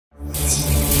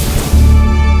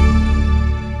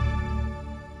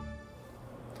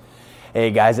Hey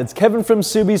guys, it's Kevin from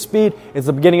Subispeed. It's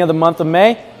the beginning of the month of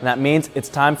May, and that means it's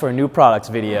time for a new products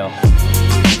video.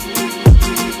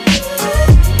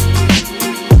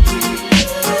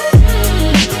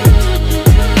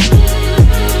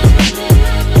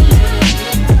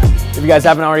 If you guys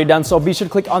haven't already done so, be sure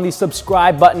to click on the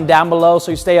subscribe button down below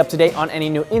so you stay up to date on any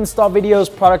new install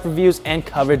videos, product reviews, and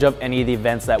coverage of any of the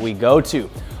events that we go to.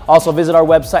 Also, visit our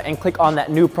website and click on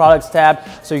that new products tab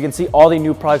so you can see all the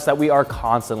new products that we are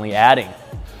constantly adding.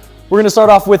 We're going to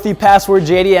start off with the Password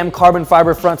JDM carbon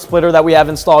fiber front splitter that we have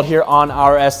installed here on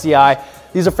our SCI.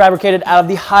 These are fabricated out of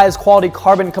the highest quality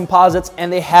carbon composites,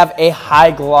 and they have a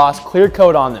high gloss clear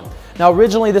coat on them. Now,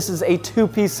 originally this is a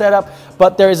two-piece setup,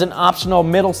 but there is an optional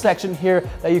middle section here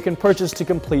that you can purchase to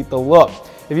complete the look.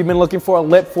 If you've been looking for a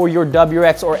lip for your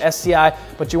WRX or SCI,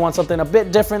 but you want something a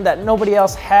bit different that nobody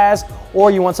else has, or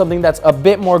you want something that's a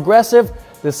bit more aggressive,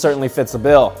 this certainly fits the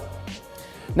bill.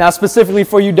 Now, specifically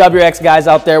for you WRX guys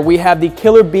out there, we have the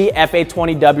Killer Bee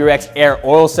FA20 WRX Air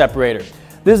Oil Separator.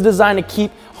 This is designed to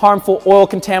keep harmful oil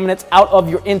contaminants out of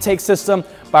your intake system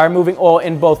by removing oil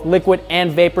in both liquid and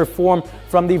vapor form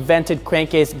from the vented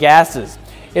crankcase gases.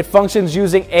 It functions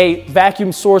using a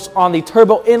vacuum source on the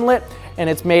turbo inlet, and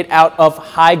it's made out of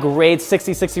high-grade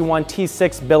 6061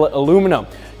 T6 billet aluminum.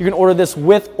 You can order this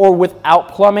with or without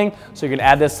plumbing, so you can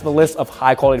add this to the list of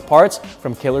high-quality parts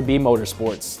from Killer Bee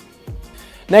Motorsports.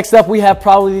 Next up, we have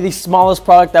probably the smallest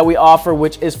product that we offer,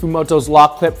 which is Fumoto's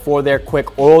lock clip for their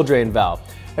quick oil drain valve.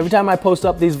 Every time I post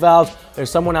up these valves,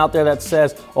 there's someone out there that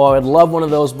says, oh, I'd love one of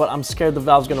those, but I'm scared the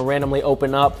valve's gonna randomly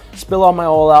open up, spill all my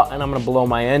oil out, and I'm gonna blow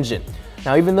my engine.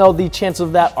 Now, even though the chances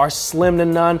of that are slim to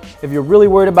none, if you're really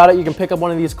worried about it, you can pick up one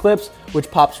of these clips,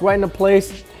 which pops right into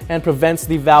place and prevents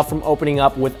the valve from opening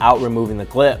up without removing the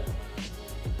clip.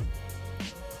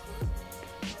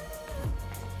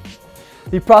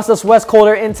 The Process West cold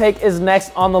air intake is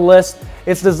next on the list.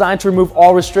 It's designed to remove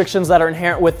all restrictions that are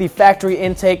inherent with the factory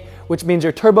intake, which means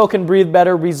your turbo can breathe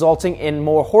better, resulting in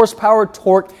more horsepower,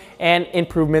 torque, and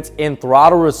improvements in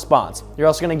throttle response. You're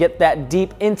also going to get that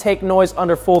deep intake noise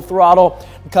under full throttle.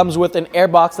 It comes with an air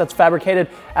box that's fabricated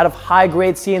out of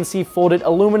high-grade CNC folded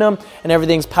aluminum, and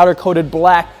everything's powder-coated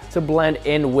black to blend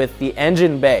in with the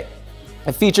engine bay.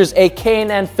 It features a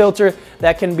K&N filter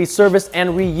that can be serviced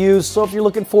and reused. So if you're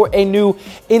looking for a new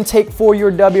intake for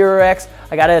your WRX,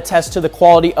 I gotta attest to the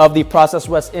quality of the Process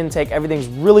West intake. Everything's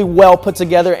really well put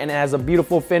together and it has a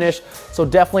beautiful finish. So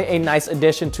definitely a nice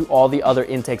addition to all the other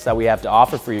intakes that we have to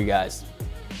offer for you guys.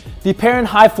 The Perrin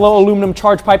High Flow aluminum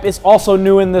charge pipe is also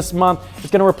new in this month.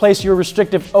 It's going to replace your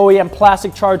restrictive OEM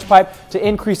plastic charge pipe to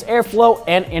increase airflow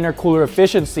and intercooler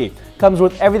efficiency. Comes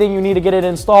with everything you need to get it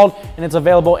installed, and it's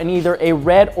available in either a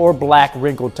red or black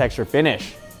wrinkled texture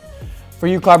finish. For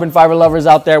you carbon fiber lovers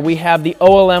out there, we have the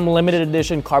OLM limited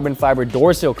edition carbon fiber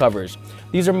door seal covers.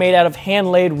 These are made out of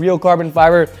hand-laid real carbon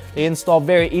fiber. They install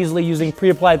very easily using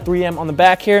pre-applied 3M on the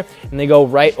back here, and they go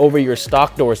right over your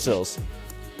stock door sills.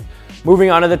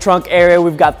 Moving on to the trunk area,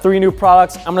 we've got 3 new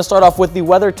products. I'm going to start off with the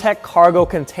WeatherTech Cargo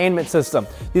Containment System.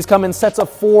 These come in sets of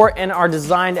 4 and are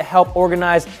designed to help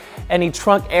organize any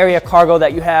trunk area cargo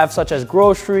that you have, such as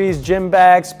groceries, gym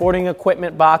bags, sporting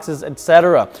equipment, boxes,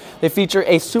 etc. They feature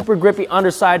a super grippy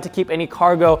underside to keep any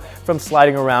cargo from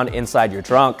sliding around inside your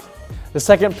trunk. The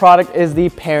second product is the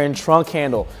Perrin trunk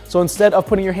handle. So instead of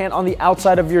putting your hand on the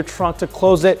outside of your trunk to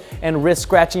close it and risk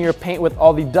scratching your paint with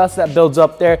all the dust that builds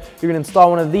up there, you're gonna install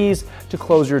one of these to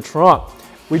close your trunk.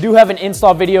 We do have an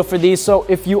install video for these, so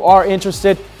if you are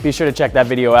interested, be sure to check that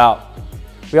video out.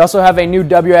 We also have a new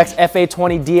WRX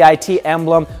FA20 DIT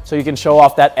emblem, so you can show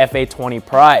off that FA20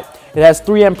 pride. It has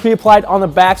 3M pre-applied on the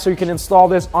back, so you can install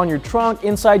this on your trunk,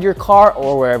 inside your car,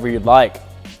 or wherever you'd like.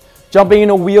 Jumping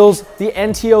into wheels, the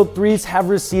NTO3s have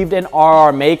received an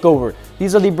RR makeover.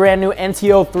 These are the brand new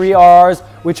NTO3 RRs,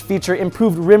 which feature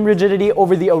improved rim rigidity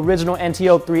over the original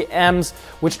NTO3Ms,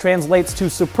 which translates to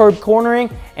superb cornering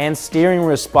and steering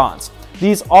response.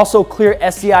 These also clear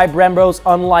SCI Brembos,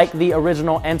 unlike the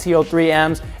original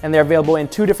NTO3Ms, and they're available in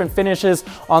 2 different finishes.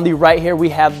 On the right here, we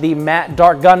have the matte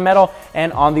dark gunmetal,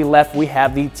 and on the left, we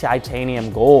have the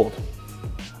titanium gold.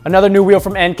 Another new wheel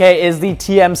from NK is the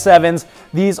TM7s.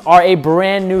 These are a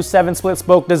brand new 7-split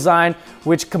spoke design,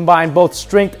 which combine both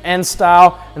strength and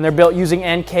style, and they're built using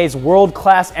NK's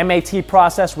world-class MAT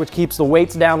process, which keeps the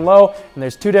weights down low, and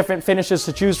there's 2 different finishes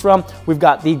to choose from. We've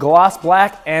got the gloss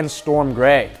black and storm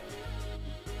gray.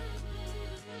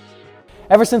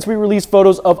 Ever since we released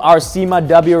photos of our SEMA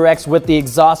WRX with the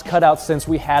exhaust cutout, since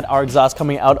we had our exhaust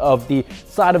coming out of the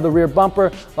side of the rear bumper,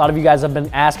 a lot of you guys have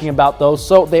been asking about those,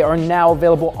 so they are now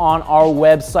available on our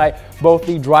website, both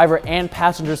the driver and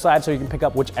passenger side, so you can pick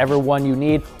up whichever one you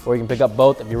need, or you can pick up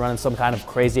both if you're running some kind of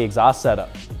crazy exhaust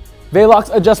setup.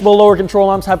 Velox adjustable lower control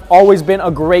arms have always been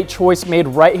a great choice made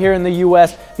right here in the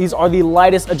US. These are the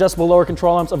lightest adjustable lower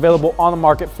control arms available on the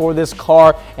market for this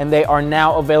car, and they are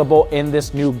now available in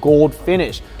this new gold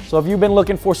finish. So if you've been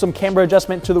looking for some camber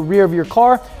adjustment to the rear of your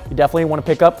car, you definitely want to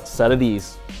pick up a set of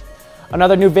these.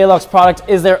 Another new Velox product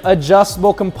is their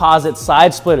adjustable composite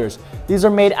side splitters. These are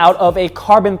made out of a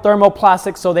carbon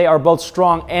thermoplastic, so they are both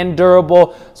strong and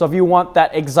durable. So if you want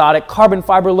that exotic carbon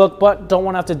fiber look but don't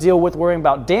want to have to deal with worrying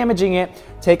about damaging it,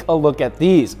 take a look at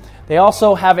these. They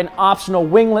also have an optional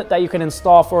winglet that you can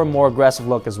install for a more aggressive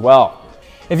look as well.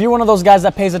 If you're one of those guys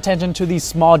that pays attention to these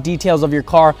small details of your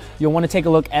car, you'll want to take a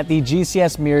look at the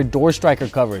GCS mirror door striker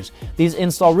covers. These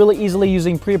install really easily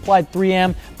using pre-applied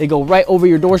 3M. They go right over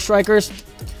your door strikers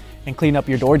and clean up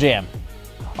your door jamb.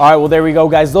 All right, well, there we go,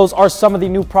 guys. Those are some of the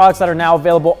new products that are now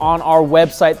available on our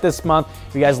website this month.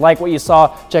 If you guys like what you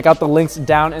saw, check out the links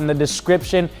down in the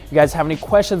description. If you guys have any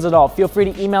questions at all, feel free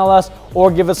to email us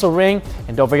or give us a ring.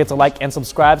 And don't forget to like and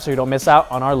subscribe so you don't miss out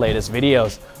on our latest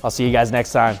videos. I'll see you guys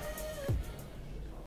next time.